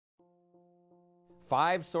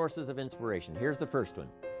5 sources of inspiration. Here's the first one.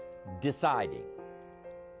 Deciding.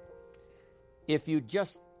 If you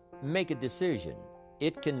just make a decision,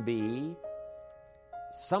 it can be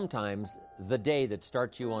sometimes the day that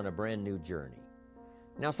starts you on a brand new journey.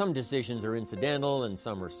 Now, some decisions are incidental and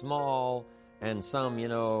some are small and some,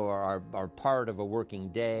 are part of a working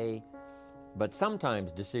day. But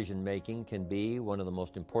sometimes decision-making can be one of the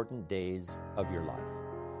most important days of your life.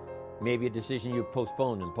 Maybe a decision you've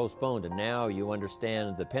postponed, and now you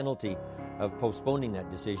understand the penalty of postponing that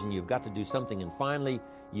decision. You've got to do something, and finally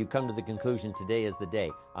you come to the conclusion, today is the day.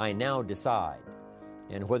 I now decide.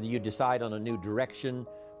 And whether you decide on a new direction,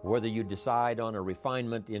 whether you decide on a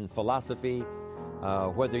refinement in philosophy,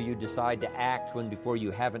 whether you decide to act when before you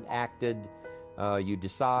haven't acted, you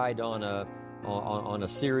decide on a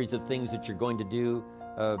series of things that you're going to do,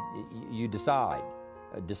 you decide.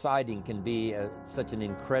 Deciding can be such an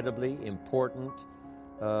incredibly important,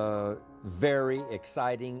 very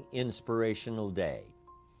exciting, inspirational day.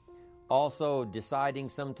 Also, deciding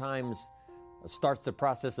sometimes starts the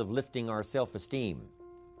process of lifting our self-esteem.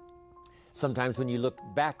 Sometimes when you look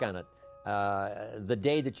back on it, the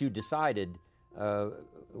day that you decided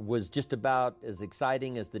was just about as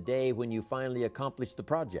exciting as the day when you finally accomplished the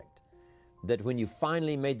project. That when you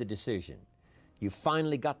finally made the decision, you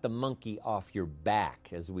finally got the monkey off your back,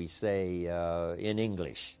 as we say in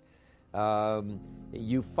English.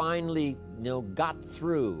 You finally got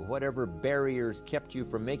through whatever barriers kept you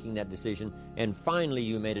from making that decision, and finally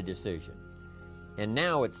you made a decision. And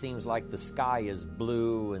now it seems like the sky is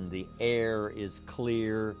blue and the air is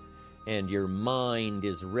clear and your mind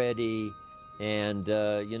is ready and,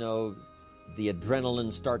 the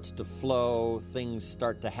adrenaline starts to flow, things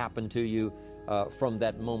start to happen to you from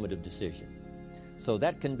that moment of decision. So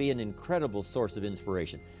that can be an incredible source of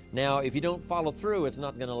inspiration. Now, if you don't follow through, it's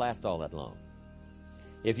not going to last all that long.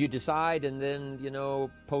 If you decide and then,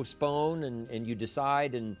 postpone and you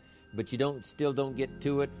decide but you still don't get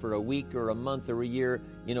to it for a week or a month or a year,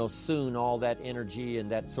 soon all that energy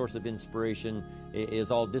and that source of inspiration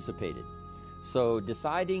is all dissipated. So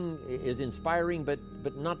deciding is inspiring, but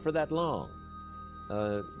not for that long.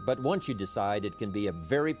 But once you decide, it can be a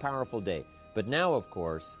very powerful day. But now, of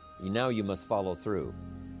course, you must follow through.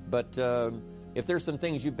 But if there's some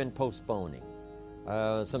things you've been postponing,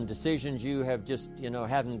 some decisions you have just,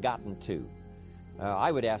 haven't gotten to,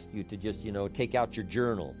 I would ask you to just, take out your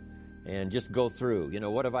journal and just go through,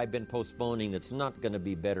 what have I been postponing that's not going to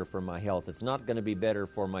be better for my health? It's not going to be better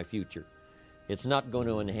for my future. It's not going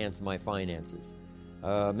to enhance my finances.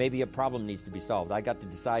 Maybe a problem needs to be solved. I got to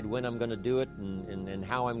decide when I'm going to do it and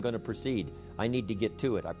how I'm going to proceed. I need to get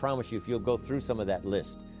to it. I promise you, if you'll go through some of that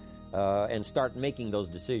list and start making those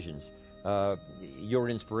decisions, your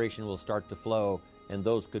inspiration will start to flow, and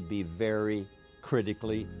those could be very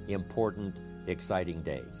critically important, exciting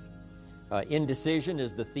days. Indecision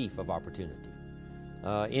is the thief of opportunity.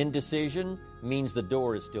 Indecision means the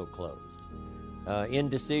door is still closed.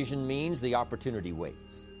 Indecision means the opportunity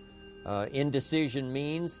waits. Indecision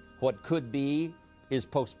means what could be is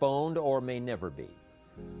postponed or may never be.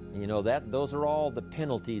 Those are all the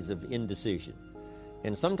penalties of indecision.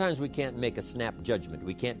 And sometimes we can't make a snap judgment.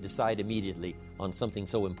 We can't decide immediately on something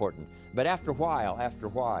so important. But after a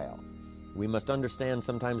while, we must understand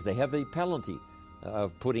sometimes the heavy penalty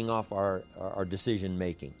of putting off our decision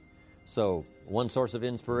making. So, one source of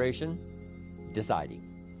inspiration, deciding.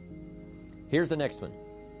 Here's the next one.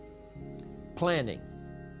 Planning.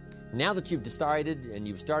 Now that you've decided and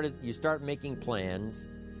you start making plans,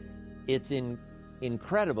 it's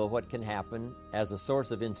incredible what can happen as a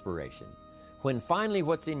source of inspiration. When finally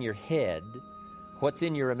what's in your head, what's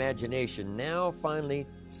in your imagination, now finally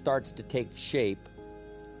starts to take shape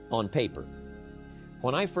on paper.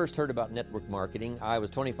 When I first heard about network marketing, I was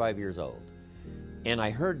 25 years old. And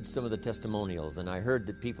I heard some of the testimonials, and I heard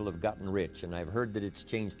that people have gotten rich, and I've heard that it's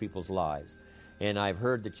changed people's lives. And I've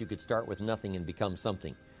heard that you could start with nothing and become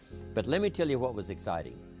something. But let me tell you what was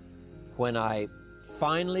exciting. When I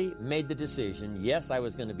finally made the decision, yes, I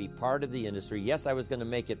was going to be part of the industry, yes, I was going to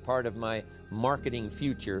make it part of my marketing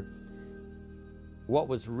future, what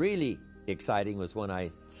was really exciting was when I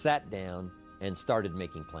sat down and started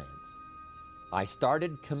making plans. I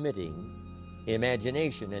started committing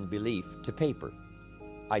imagination and belief to paper.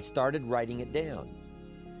 I started writing it down.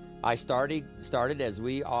 I started, as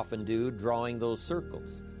we often do, drawing those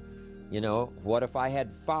circles. What if I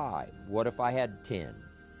had 5? What if I had 10?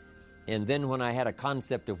 And then when I had a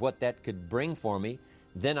concept of what that could bring for me,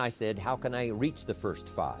 then I said, how can I reach the first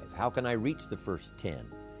 5? How can I reach the first 10?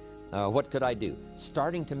 What could I do?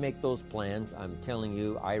 Starting to make those plans, I'm telling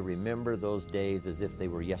you, I remember those days as if they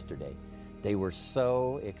were yesterday. They were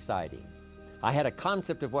so exciting. I had a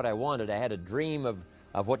concept of what I wanted. I had a dream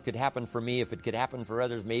of what could happen for me. If it could happen for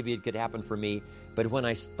others, maybe it could happen for me. But when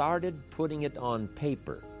I started putting it on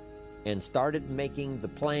paper and started making the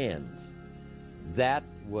plans, that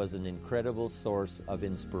was an incredible source of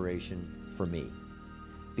inspiration for me.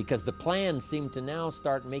 Because the plans seemed to now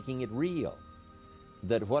start making it real.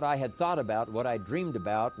 That what I had thought about, what I dreamed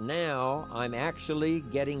about, now I'm actually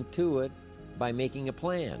getting to it by making a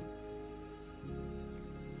plan.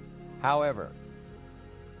 However,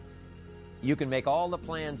 you can make all the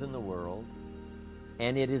plans in the world,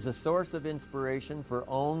 and it is a source of inspiration for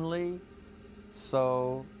only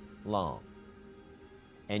so long.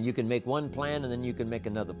 And you can make one plan, and then you can make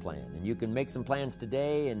another plan. And you can make some plans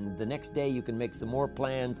today, and the next day you can make some more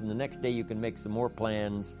plans, and the next day you can make some more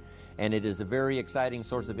plans. And it is a very exciting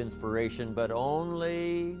source of inspiration, but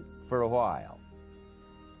only for a while.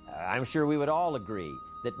 I'm sure we would all agree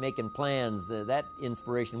that making plans, that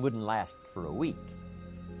inspiration wouldn't last for a week.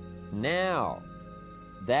 Now,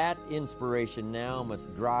 that inspiration now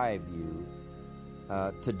must drive you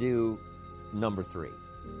to do number 3.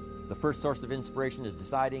 The first source of inspiration is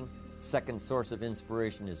deciding. Second source of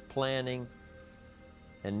inspiration is planning.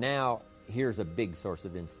 And now, here's a big source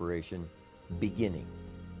of inspiration, beginning.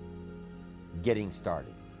 Getting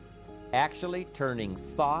started. Actually turning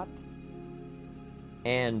thought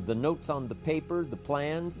and the notes on the paper, the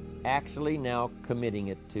plans, actually now committing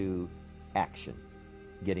it to action.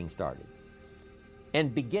 Getting started.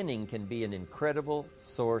 And beginning can be an incredible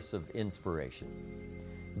source of inspiration.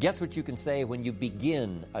 Guess what you can say when you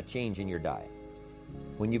begin a change in your diet?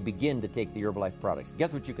 When you begin to take the Herbalife products,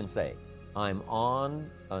 guess what you can say? I'm on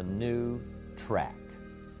a new track.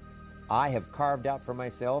 I have carved out for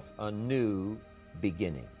myself a new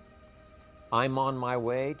beginning. I'm on my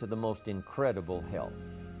way to the most incredible health.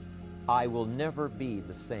 I will never be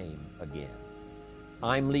the same again.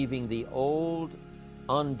 I'm leaving the old,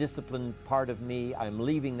 undisciplined part of me. I'm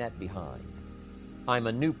leaving that behind. I'm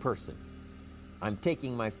a new person. I'm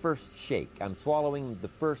taking my first shake. I'm swallowing the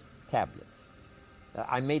first tablets.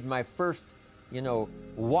 I made my first,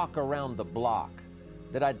 walk around the block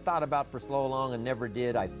that I'd thought about for so long and never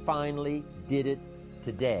did. I finally did it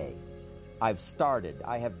today. I've started.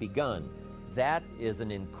 I have begun. That is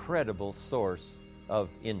an incredible source of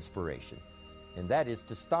inspiration. And that is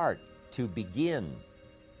to start, to begin.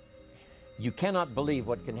 You cannot believe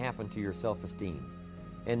what can happen to your self-esteem.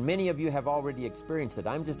 And many of you have already experienced it.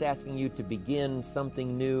 I'm just asking you to begin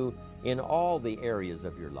something new in all the areas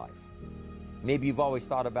of your life. Maybe you've always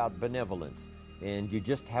thought about benevolence and you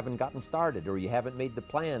just haven't gotten started, or you haven't made the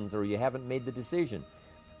plans, or you haven't made the decision.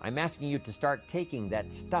 I'm asking you to start taking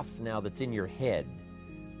that stuff now that's in your head,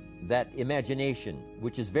 that imagination,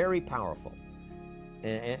 which is very powerful,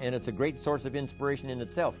 and it's a great source of inspiration in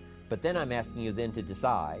itself. But then I'm asking you then to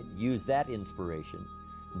decide, use that inspiration.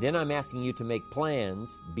 Then I'm asking you to make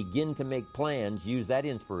plans, begin to make plans, use that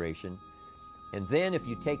inspiration. And then if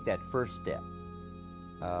you take that first step,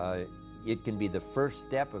 it can be the first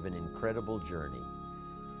step of an incredible journey.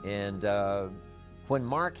 And when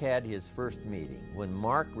Mark had his first meeting, when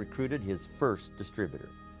Mark recruited his first distributor,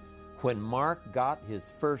 when Mark got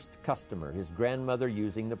his first customer, his grandmother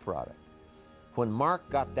using the product, when Mark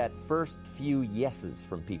got that first few yeses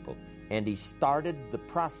from people, and he started the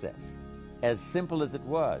process, as simple as it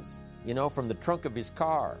was, from the trunk of his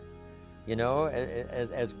car,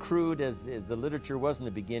 as crude as the literature was in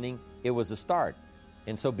the beginning, it was a start.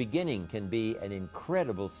 And so beginning can be an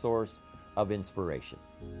incredible source of inspiration.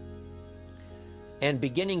 And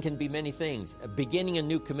beginning can be many things. Beginning a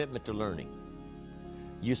new commitment to learning.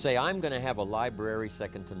 You say, I'm going to have a library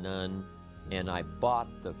second to none, and I bought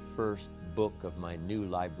the first book of my new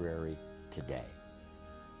library today.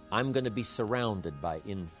 I'm going to be surrounded by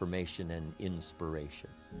information and inspiration.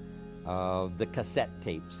 The cassette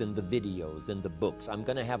tapes and the videos and the books. I'm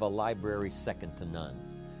going to have a library second to none.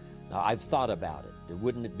 I've thought about it.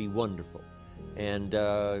 Wouldn't it be wonderful? And,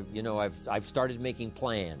 I've started making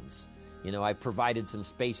plans. I've provided some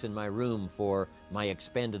space in my room for my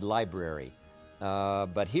expanded library.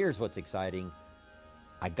 But here's what's exciting.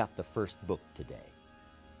 I got the first book today.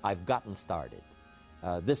 I've gotten started.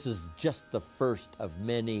 This is just the first of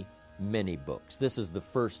many, many books. This is the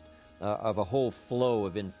first of a whole flow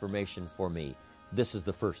of information for me. This is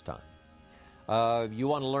the first time. You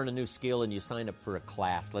want to learn a new skill and you sign up for a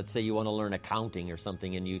class. Let's say you want to learn accounting or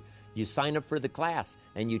something, and you sign up for the class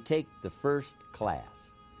and you take the first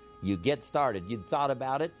class. You get started. You thought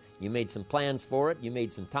about it. You made some plans for it. You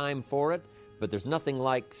made some time for it. But there's nothing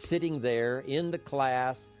like sitting there in the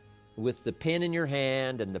class with the pen in your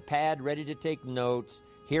hand and the pad ready to take notes.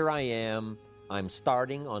 Here I am. I'm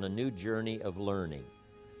starting on a new journey of learning.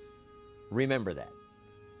 Remember that.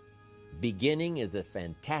 Beginning is a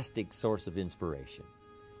fantastic source of inspiration.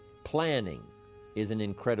 Planning is an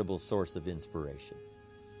incredible source of inspiration.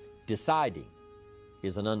 Deciding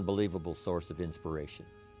is an unbelievable source of inspiration.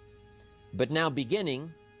 But now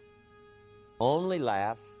beginning only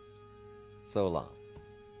lasts so long.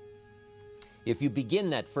 If you begin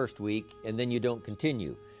that first week and then you don't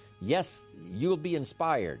continue, yes, you'll be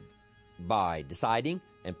inspired by deciding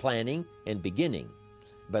and planning and beginning.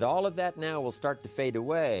 But all of that now will start to fade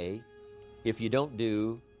away if you don't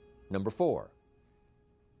do number 4.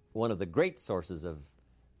 One of the great sources of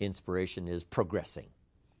inspiration is progressing.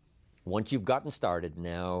 Once you've gotten started,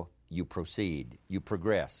 now you proceed, you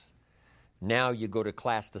progress. Now you go to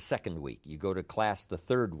class the second week, you go to class the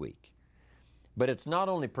third week. But it's not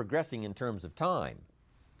only progressing in terms of time,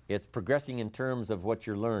 it's progressing in terms of what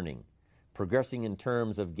you're learning, progressing in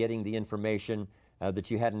terms of getting the information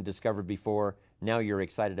that you hadn't discovered before. Now you're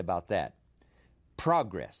excited about that.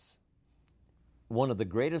 Progress. One of the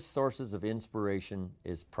greatest sources of inspiration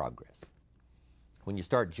is progress. When you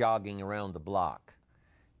start jogging around the block,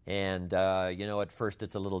 and at first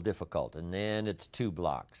it's a little difficult, and then it's 2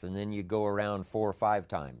 blocks, and then you go around 4 or 5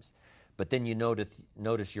 times. But then you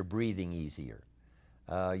notice you're breathing easier.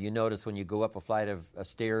 You notice when you go up a flight of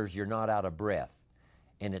stairs, you're not out of breath.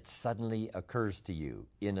 And it suddenly occurs to you,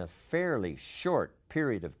 in a fairly short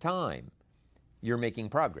period of time, you're making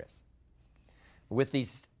progress. With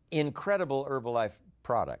these incredible Herbalife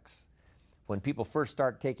products, when people first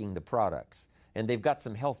start taking the products, and they've got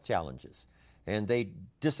some health challenges, and they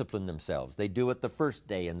discipline themselves. They do it the first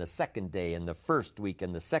day and the second day and the first week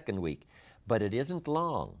and the second week. But it isn't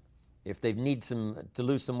long. If they need to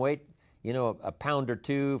lose some weight, a pound or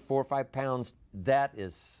 2, 4 or 5 pounds, that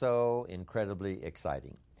is so incredibly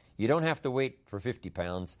exciting. You don't have to wait for 50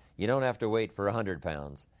 pounds. You don't have to wait for 100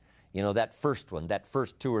 pounds. That first one, that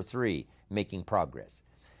first 2 or 3, making progress.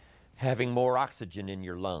 Having more oxygen in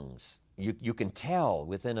your lungs. You can tell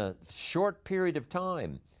within a short period of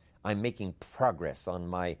time, I'm making progress on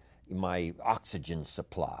my oxygen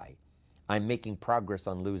supply. I'm making progress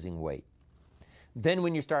on losing weight. Then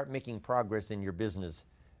when you start making progress in your business,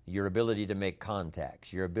 your ability to make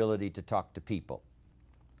contacts, your ability to talk to people.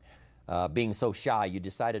 Being so shy, you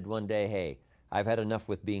decided one day, hey, I've had enough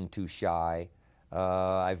with being too shy.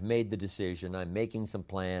 I've made the decision. I'm making some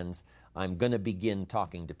plans. I'm going to begin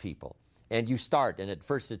talking to people. And you start, and at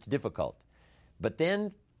first it's difficult. But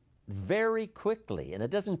then very quickly, and it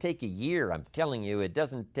doesn't take a year, I'm telling you, it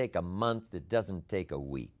doesn't take a month, it doesn't take a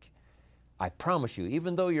week. I promise you,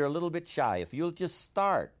 even though you're a little bit shy, if you'll just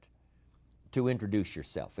start to introduce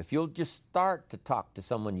yourself, if you'll just start to talk to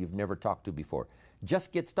someone you've never talked to before,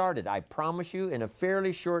 just get started. I promise you, in a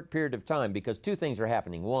fairly short period of time, because 2 things are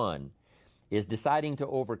happening. One is deciding to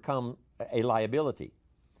overcome a liability,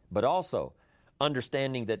 but also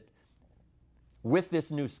understanding that with this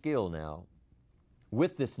new skill now,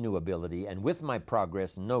 with this new ability, and with my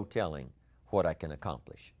progress, no telling what I can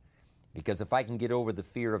accomplish. Because if I can get over the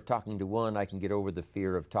fear of talking to 1, I can get over the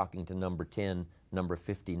fear of talking to number 10, number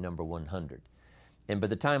 50, number 100. And by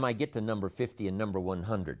the time I get to number 50 and number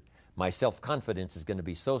 100, my self-confidence is going to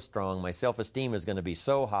be so strong, my self-esteem is going to be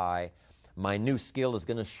so high, my new skill is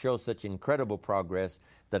going to show such incredible progress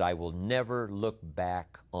that I will never look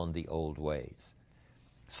back on the old ways.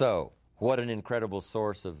 So, what an incredible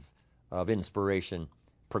source of inspiration,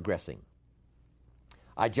 progressing.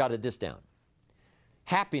 I jotted this down.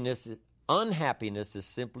 Unhappiness is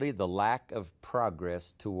simply the lack of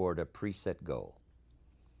progress toward a preset goal.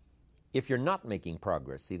 If you're not making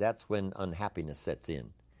progress, see, that's when unhappiness sets in.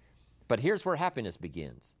 But here's where happiness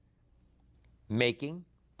begins. Making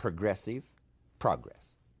progressive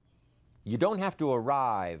progress. You don't have to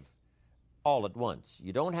arrive all at once.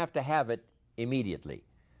 You don't have to have it immediately.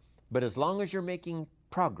 But as long as you're making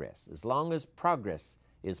progress, as long as progress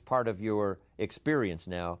is part of your experience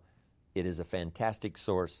now, it is a fantastic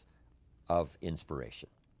source of inspiration.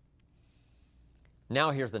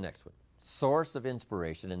 Now here's the next one. Source of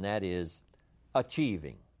inspiration, and that is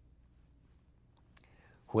achieving.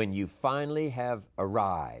 When you finally have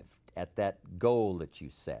arrived at that goal that you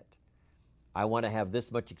set, I want to have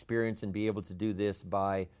this much experience and be able to do this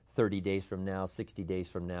by 30 days from now, 60 days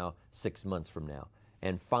from now, 6 months from now.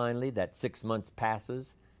 And finally, that 6 months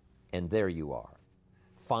passes, and there you are.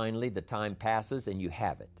 Finally, the time passes, and you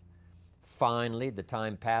have it. Finally, the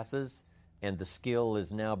time passes, and the skill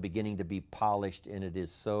is now beginning to be polished, and it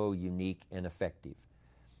is so unique and effective.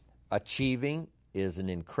 Achieving is an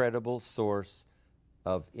incredible source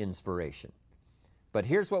of inspiration. But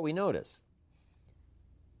here's what we notice.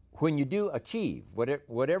 When you do achieve,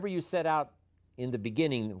 whatever you set out in the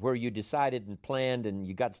beginning where you decided and planned and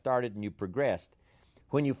you got started and you progressed,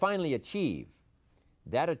 when you finally achieve,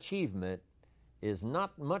 that achievement is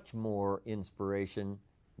not much more inspiration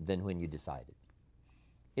than when you decided.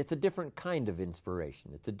 It's a different kind of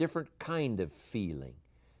inspiration. It's a different kind of feeling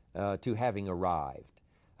to having arrived.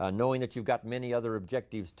 Knowing that you've got many other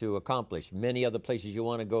objectives to accomplish, many other places you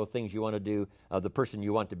want to go, things you want to do, the person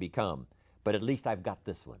you want to become. But at least I've got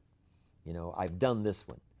this one. You know, I've done this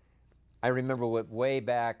one. I remember way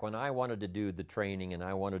back when I wanted to do the training and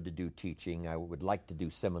I wanted to do teaching, I would like to do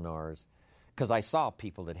seminars, because I saw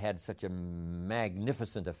people that had such a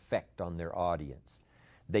magnificent effect on their audience.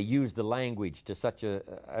 They used the language to such an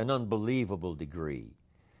unbelievable degree.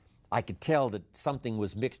 I could tell that something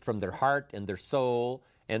was mixed from their heart and their soul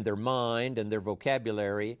and their mind and their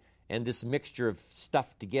vocabulary, and this mixture of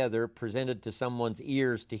stuff together presented to someone's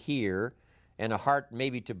ears to hear and a heart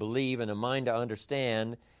maybe to believe and a mind to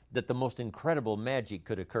understand, that the most incredible magic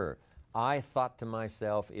could occur. I thought to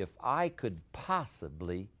myself, if I could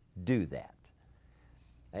possibly do that,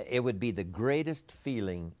 it would be the greatest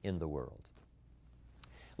feeling in the world.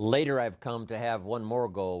 Later I've come to have one more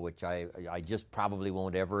goal, which I just probably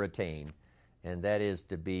won't ever attain, and that is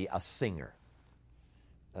to be a singer.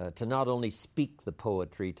 To not only speak the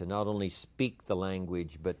poetry, to not only speak the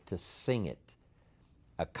language, but to sing it,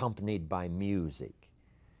 accompanied by music.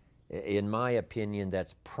 In my opinion,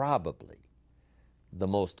 that's probably the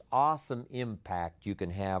most awesome impact you can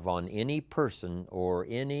have on any person or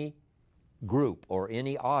any group or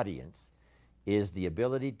any audience, is the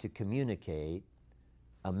ability to communicate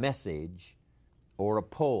a message or a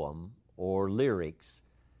poem or lyrics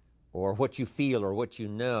or what you feel or what you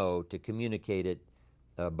know, to communicate it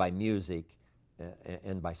by music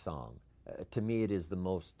and by song. To me, it is the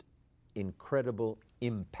most incredible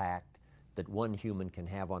impact that one human can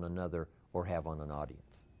have on another or have on an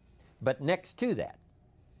audience. But next to that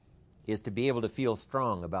is to be able to feel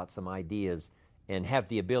strong about some ideas and have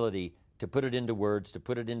the ability to put it into words, to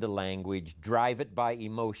put it into language, drive it by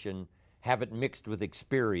emotion, have it mixed with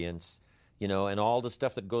experience, you know, and all the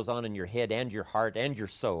stuff that goes on in your head and your heart and your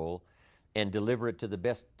soul, and deliver it to the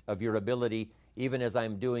best of your ability, even as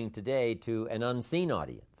I'm doing today, to an unseen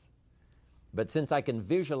audience. But since I can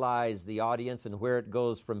visualize the audience and where it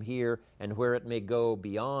goes from here and where it may go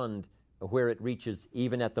beyond where it reaches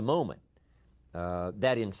even at the moment,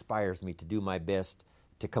 that inspires me to do my best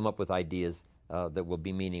to come up with ideas that will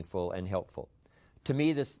be meaningful and helpful. To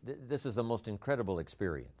me, this is the most incredible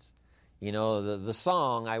experience. You know, the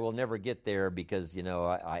song, I will never get there because, you know,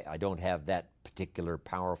 I don't have that particular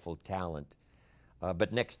powerful talent.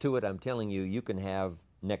 But next to it, I'm telling you, you can have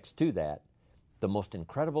next to that the most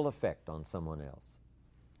incredible effect on someone else.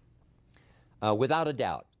 Without a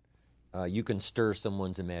doubt, you can stir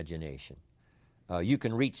someone's imagination. You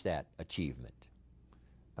can reach that achievement.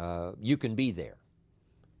 You can be there.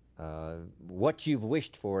 What you've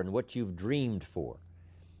wished for and what you've dreamed for,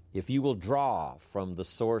 if you will draw from the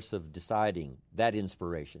source of deciding, that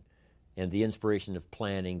inspiration, and the inspiration of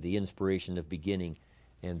planning, the inspiration of beginning,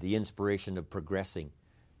 and the inspiration of progressing,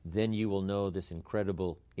 then you will know this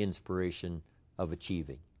incredible inspiration of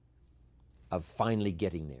achieving, of finally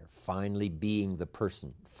getting there, finally being the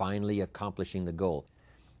person, finally accomplishing the goal.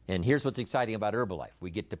 And here's what's exciting about Herbalife. We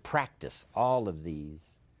get to practice all of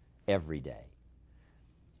these every day.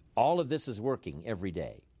 All of this is working every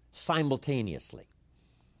day, simultaneously.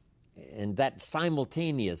 And that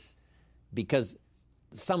simultaneous, because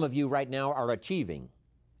some of you right now are achieving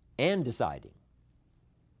and deciding.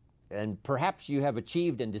 And perhaps you have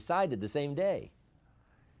achieved and decided the same day.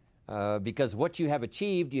 Because what you have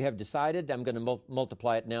achieved, you have decided, I'm going to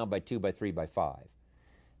multiply it now by 2, by 3, by 5.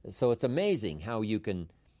 So it's amazing how you can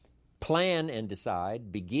plan and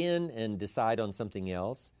decide, begin and decide on something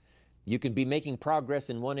else. You can be making progress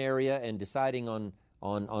in one area and deciding on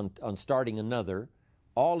starting another.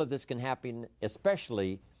 All of this can happen,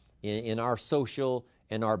 especially in our social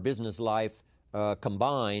and our business life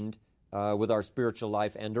combined with our spiritual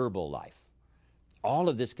life and herbal life. All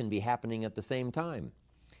of this can be happening at the same time.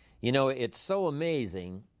 You know, it's so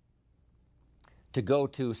amazing to go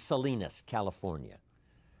to Salinas, California.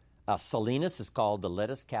 Salinas is called the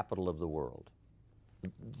lettuce capital of the world.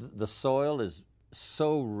 The soil is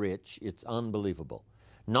so rich, it's unbelievable.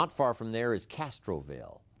 Not far from there is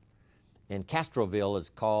Castroville. And Castroville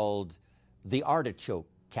is called the artichoke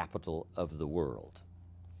capital of the world.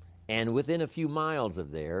 And within a few miles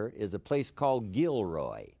of there is a place called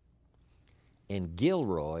Gilroy. And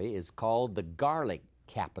Gilroy is called the garlic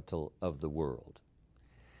capital of the world.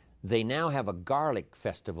 They now have a garlic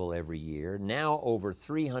festival every year. Now over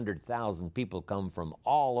 300,000 people come from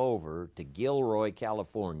all over to Gilroy,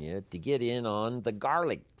 California to get in on the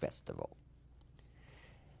garlic festival.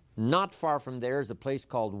 Not far from there is a place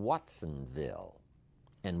called Watsonville.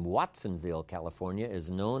 And Watsonville, California,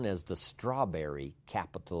 is known as the strawberry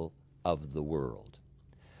capital of the world.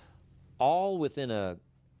 All within a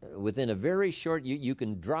very short, you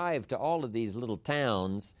can drive to all of these little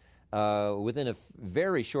towns within a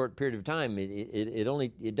very short period of time.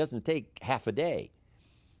 It doesn't take half a day.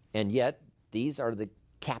 And yet, these are the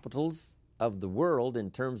capitals of the world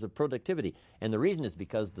in terms of productivity. And the reason is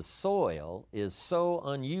because the soil is so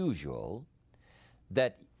unusual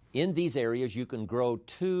that in these areas you can grow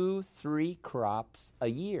 2-3 crops a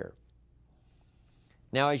year.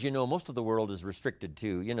 Now, as you know, most of the world is restricted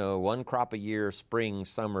to, one crop a year, spring,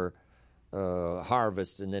 summer,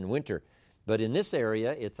 harvest, and then winter. But in this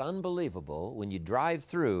area, it's unbelievable when you drive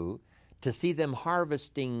through to see them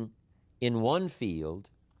harvesting in one field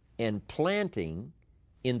and planting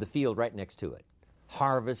in the field right next to it.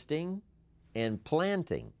 Harvesting and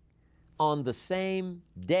planting. On the same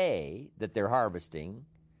day that they're harvesting,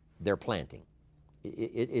 they're planting.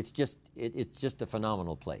 It's just a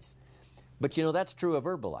phenomenal place. But that's true of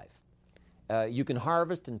Herbalife. You can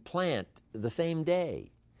harvest and plant the same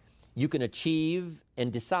day. You can achieve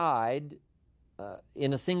and decide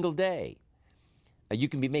in a single day. You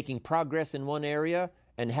can be making progress in one area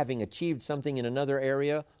and having achieved something in another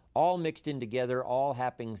area, all mixed in together, all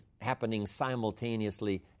happening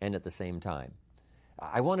simultaneously and at the same time.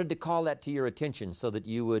 I wanted to call that to your attention so that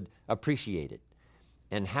you would appreciate it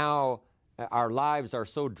and how our lives are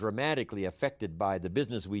so dramatically affected by the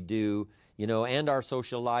business we do, and our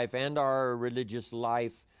social life and our religious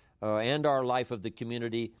life and our life of the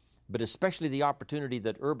community, but especially the opportunity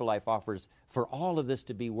that Herbalife offers for all of this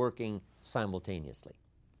to be working simultaneously.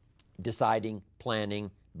 Deciding, planning,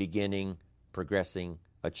 beginning, progressing,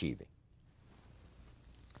 achieving.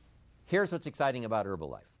 Here's what's exciting about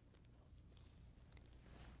Herbalife.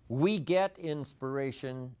 We get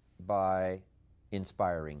inspiration by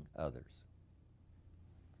inspiring others.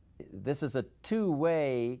 This is a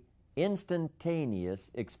two-way,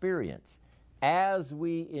 instantaneous experience. As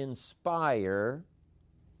we inspire,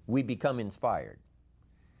 we become inspired.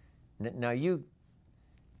 Now,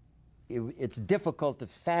 it's difficult to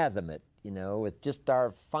fathom it, with just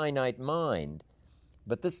our finite mind.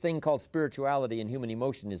 But this thing called spirituality and human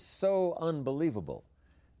emotion is so unbelievable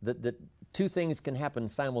that two things can happen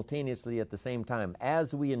simultaneously at the same time.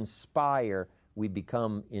 As we inspire, we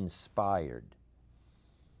become inspired.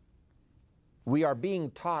 We are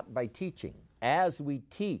being taught by teaching. As we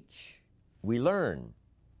teach, we learn.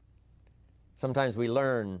 Sometimes we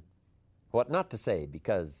learn what not to say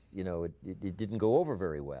because, it didn't go over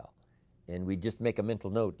very well. And we just make a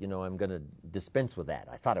mental note, I'm going to dispense with that.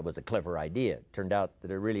 I thought it was a clever idea. It turned out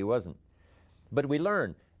that it really wasn't. But we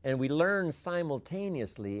learn, and we learn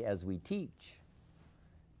simultaneously as we teach.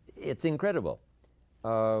 It's incredible.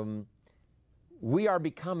 We are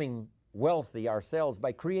becoming wealthy ourselves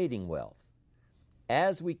by creating wealth.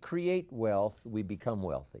 As we create wealth, we become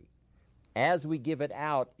wealthy. As we give it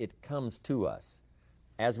out, it comes to us.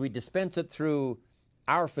 As we dispense it through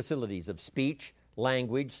our facilities of speech,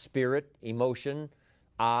 language, spirit, emotion,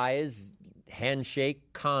 eyes, handshake,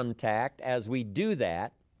 contact, as we do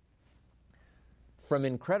that, from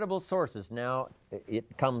incredible sources, now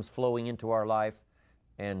it comes flowing into our life,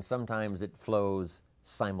 and sometimes it flows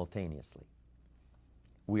simultaneously.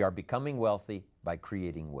 We are becoming wealthy by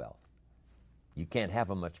creating wealth. You can't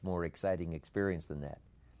have a much more exciting experience than that.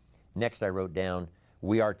 Next, I wrote down,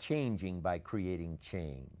 we are changing by creating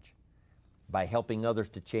change. By helping others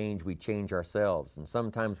to change, we change ourselves. And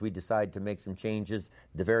sometimes we decide to make some changes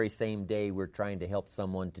the very same day we're trying to help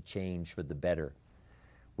someone to change for the better.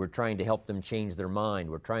 We're trying to help them change their mind.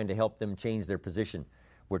 We're trying to help them change their position.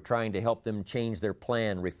 We're trying to help them change their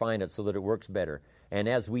plan, refine it so that it works better. And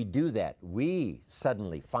as we do that, we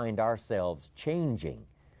suddenly find ourselves changing.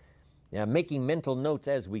 Now, making mental notes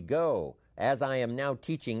as we go. As I am now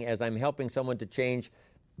teaching, as I'm helping someone to change,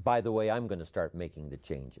 by the way, I'm going to start making the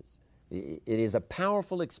changes. It is a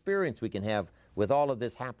powerful experience we can have with all of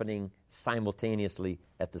this happening simultaneously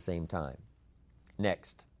at the same time.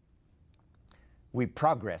 Next, we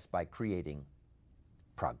progress by creating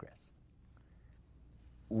progress.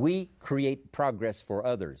 We create progress for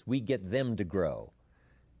others. We get them to grow.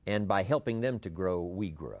 And by helping them to grow, we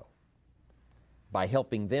grow. By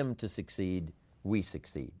helping them to succeed, we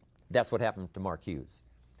succeed. That's what happened to Mark Hughes.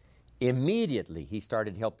 Immediately, he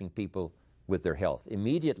started helping people with their health.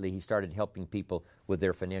 Immediately, he started helping people with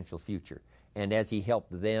their financial future. And as he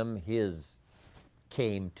helped them, his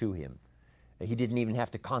came to him. He didn't even have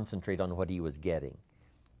to concentrate on what he was getting.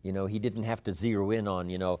 He didn't have to zero in on,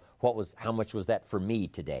 how much was that for me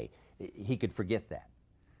today? He could forget that.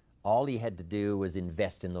 All he had to do was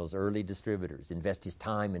invest in those early distributors, invest his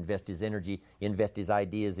time, invest his energy, invest his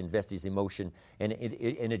ideas, invest his emotion, and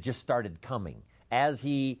it just started coming. As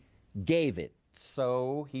he gave it,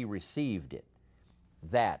 so he received it.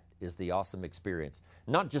 That is the awesome experience.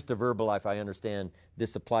 Not just a verbal life, I understand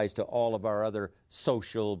this applies to all of our other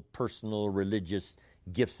social, personal, religious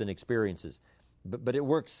gifts and experiences. But it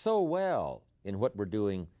works so well in what we're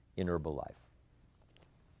doing in Herbalife.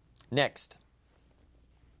 Next,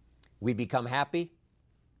 we become happy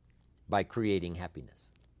by creating happiness.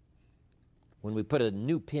 When we put a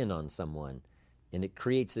new pin on someone and it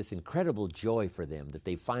creates this incredible joy for them that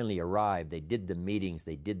they finally arrived, they did the meetings,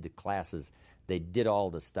 they did the classes, they did all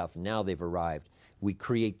the stuff, now they've arrived. We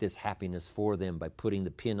create this happiness for them by putting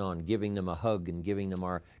the pin on, giving them a hug and giving them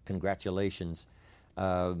our congratulations.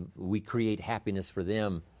 We create happiness for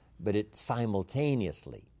them, but it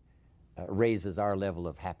simultaneously raises our level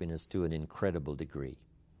of happiness to an incredible degree.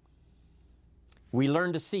 We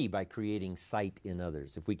learn to see by creating sight in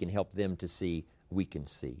others. If we can help them to see, we can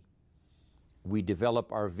see. We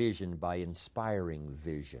develop our vision by inspiring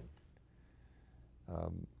vision.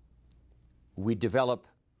 We develop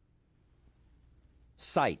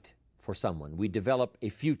sight for someone. We develop a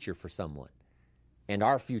future for someone. And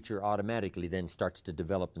our future automatically then starts to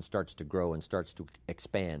develop and starts to grow and starts to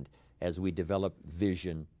expand as we develop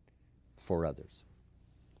vision for others.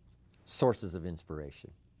 Sources of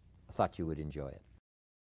inspiration. I thought you would enjoy it.